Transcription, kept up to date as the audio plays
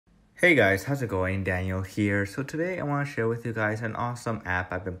Hey guys, how's it going? Daniel here. So today I want to share with you guys an awesome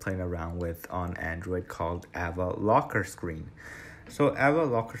app I've been playing around with on Android called Ava Lockscreen. So Ava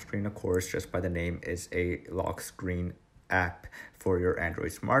Lockscreen, of course, just by the name, is a lock screen app for your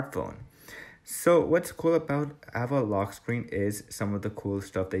Android smartphone. So what's cool about Ava Lockscreen is some of the cool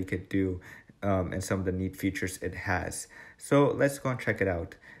stuff that you could do and some of the neat features it has. So let's go and check it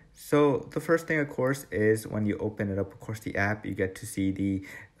out. So the first thing, of course, is when you open it up, of course, the app, you get to see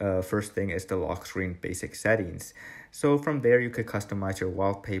the first thing is the lock screen basic settings. So from there, you could customize your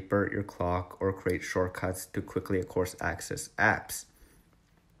wallpaper, your clock, or create shortcuts to quickly, of course, access apps.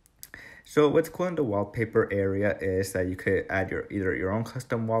 So what's cool in the wallpaper area is that you could add either your own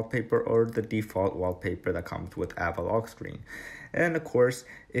custom wallpaper or the default wallpaper that comes with Ava Lockscreen. And of course,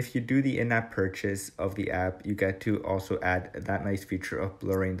 if you do the in-app purchase of the app, you get to also add that nice feature of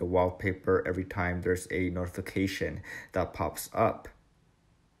blurring the wallpaper every time there's a notification that pops up.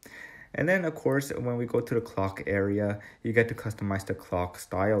 And then, of course, when we go to the clock area, you get to customize the clock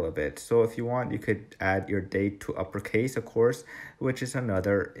style of it. So if you want, you could add your date to uppercase, of course, which is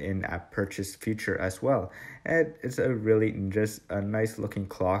another in-app purchase feature as well. And it's a really just a nice looking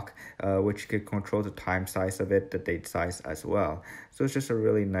clock, which you could control the time size of it, the date size as well. So it's just a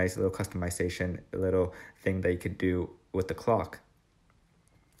really nice little customization, little thing that you could do with the clock.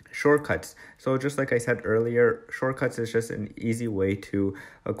 Shortcuts. So just like I said earlier, shortcuts is just an easy way to,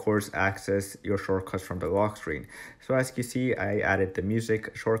 of course, access your shortcuts from the lock screen. So as you see, I added the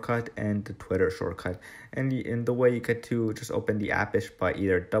music shortcut and the Twitter shortcut. And in the way you get to just open the app is by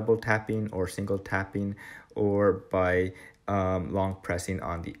either double tapping or single tapping or by long pressing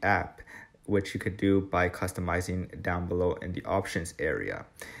on the app, which you could do by customizing down below in the options area.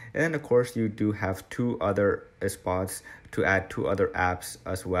 And then, of course, you do have two other spots to add two other apps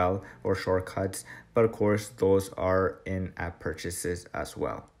as well, or shortcuts. But of course, those are in-app purchases as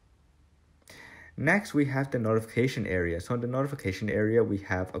well. Next, we have the notification area. So in the notification area, we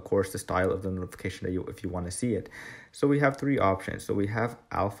have, of course, the style of the notification that if you want to see it. So we have three options. So we have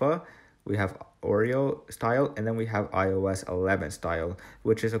alpha, we have Oreo style, and then we have iOS 11 style,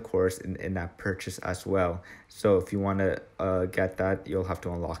 which is, of course, an in-app purchase as well. So if you want to get that, you'll have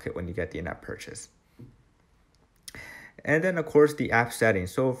to unlock it when you get the in-app purchase. And then, of course, the app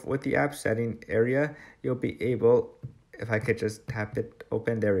settings. So with the app setting area, you'll be able, if I could just tap it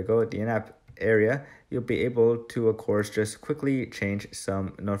open, there we go, the in-app area, you'll be able to, of course, just quickly change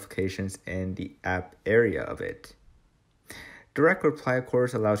some notifications in the app area of it. Direct reply, of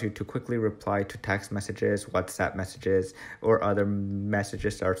course, allows you to quickly reply to text messages, WhatsApp messages, or other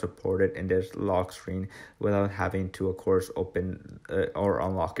messages that are supported in this lock screen without having to, of course, open or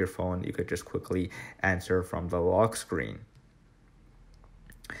unlock your phone. You could just quickly answer from the lock screen.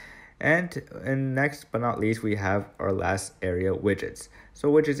 And next but not least, we have our last area, widgets.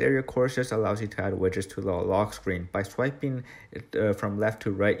 So widgets area, of course, just allows you to add widgets to the lock screen. By swiping it from left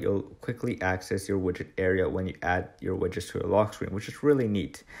to right, you'll quickly access your widget area when you add your widgets to the lock screen, which is really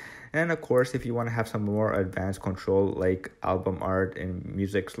neat. And of course, if you want to have some more advanced control like album art and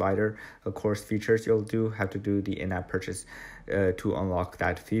music slider, of course, features, you'll have to do the in-app purchase to unlock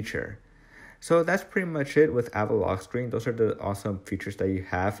that feature. So that's pretty much it with Ava Lockscreen. Those are the awesome features that you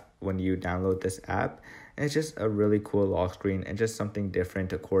have when you download this app. And it's just a really cool lock screen and just something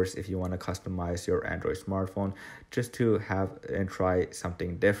different, of course, if you want to customize your Android smartphone just to have and try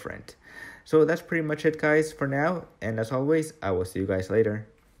something different. So that's pretty much it, guys, for now. And as always, I will see you guys later.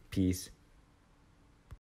 Peace.